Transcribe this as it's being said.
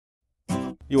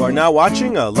You are now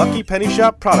watching a Lucky Penny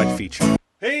Shop product feature.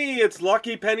 Hey, it's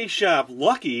Lucky Penny Shop.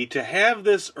 Lucky to have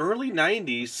this early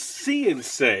 90s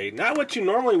See-N-Say. Not what you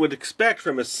normally would expect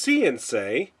from a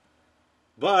See-N-Say,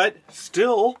 but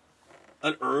still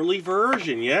an early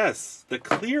version, yes. The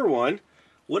clear one.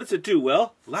 What does it do?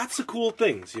 Well, lots of cool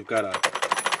things. You've got a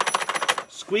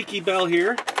squeaky bell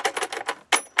here.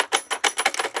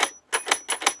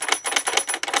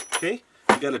 Okay.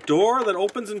 You got a door that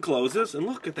opens and closes, and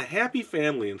look at the happy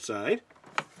family inside.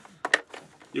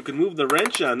 You can move the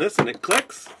wrench on this and it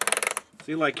clicks.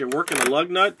 See, like you're working a lug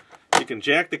nut. You can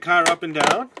jack the car up and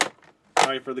down.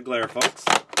 Sorry for the glare, folks.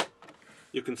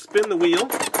 You can spin the wheel.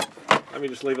 Let me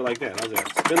just leave it like that. How's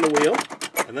that? Spin the wheel,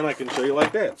 and then I can show you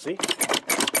like that. See?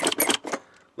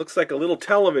 Looks like a little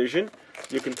television.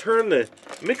 You can turn the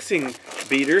mixing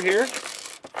beater here.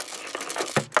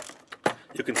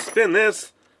 You can spin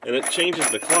this, and it changes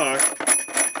the clock.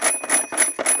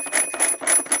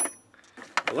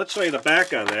 Well, let's show you the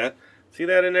back on that. See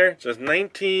that in there? It says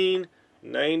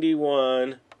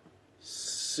 1991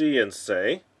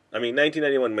 See-N-Say. I mean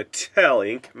 1991 Mattel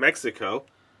Inc. Mexico.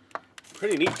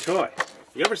 Pretty neat toy.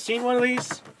 You ever seen one of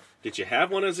these? Did you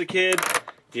have one as a kid?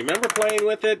 Do you remember playing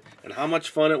with it and how much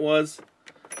fun it was?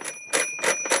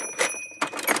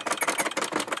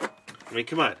 I mean,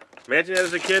 come on. Imagine that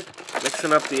as a kid.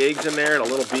 Mixing up the eggs in there, and the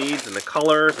little beads, and the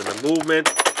colors, and the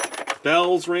movement.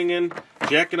 Bells ringing,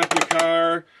 jacking up your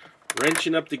car,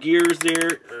 wrenching up the gears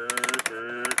there.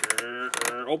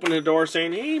 Opening the door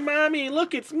saying, "Hey, Mommy,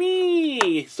 look, it's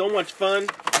me!" So much fun.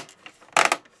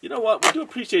 You know what? We do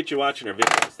appreciate you watching our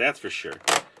videos, that's for sure.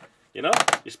 You know,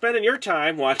 you're spending your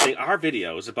time watching our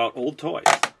videos about old toys.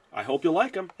 I hope you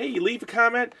like them. Hey, you leave a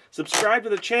comment, subscribe to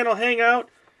the channel, hang out.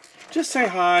 Just say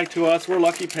hi to us. We're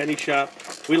Lucky Penny Shop.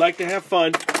 We like to have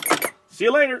fun. See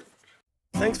you later.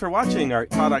 Thanks for watching our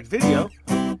product video.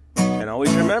 And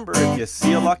always remember, if you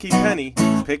see a lucky penny,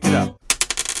 pick it up.